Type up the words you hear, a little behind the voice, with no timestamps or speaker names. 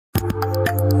When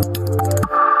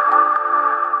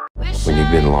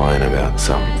you've been lying about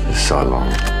something for so long,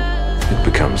 it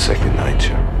becomes second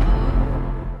nature.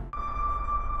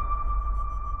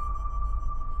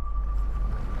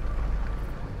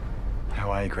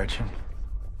 How are you, Gretchen?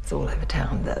 It's all over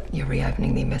town that you're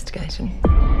reopening the investigation.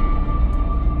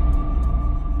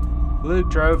 Luke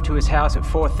drove to his house at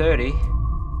 4:30,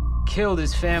 killed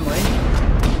his family,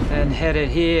 then headed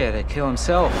here to kill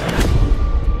himself.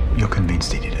 You're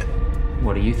convinced he did it?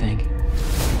 What do you think?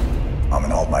 I'm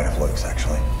an old mate of Luke's,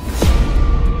 actually.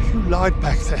 You lied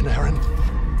back then, Aaron.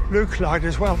 Luke lied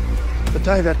as well. The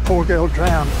day that poor girl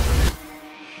drowned.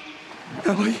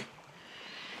 Ellie?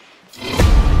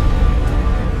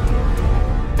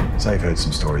 So you've heard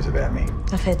some stories about me.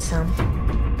 I've heard some.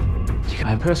 I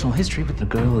have personal history with the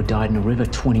girl who died in a river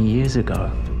 20 years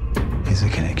ago. There's a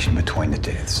connection between the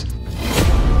deaths.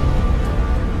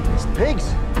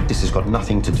 Pigs! This has got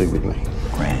nothing to do with me.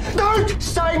 Grant. Don't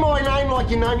say my name like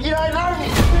you know me. You don't know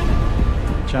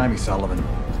me. Jamie Sullivan.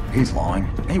 He's lying.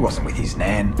 He wasn't with his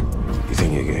nan. You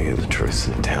think you're gonna get the truth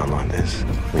in a town like this?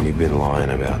 When you've been lying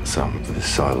about something for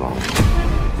so long,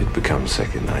 it becomes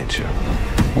second nature.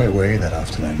 Where were you that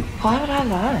afternoon? Why would I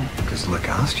lie? Because Luke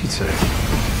asked you to.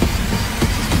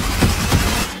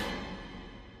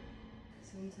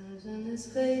 Sometimes when this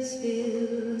place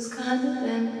feels kind of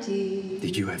empty,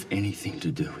 Did you have anything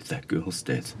to do with that girl's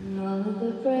death? and all of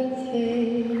the breath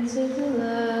fades into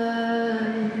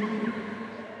life.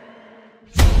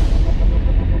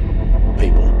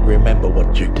 People, remember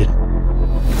what you did.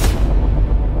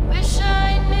 Wish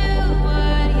I knew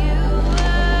what you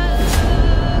were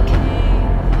looking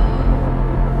for.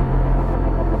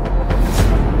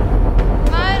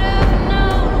 Might have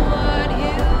known what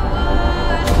you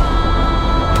would find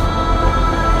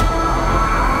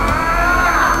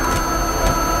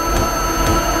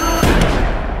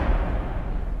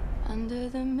under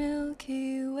the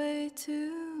Milky Way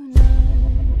tonight.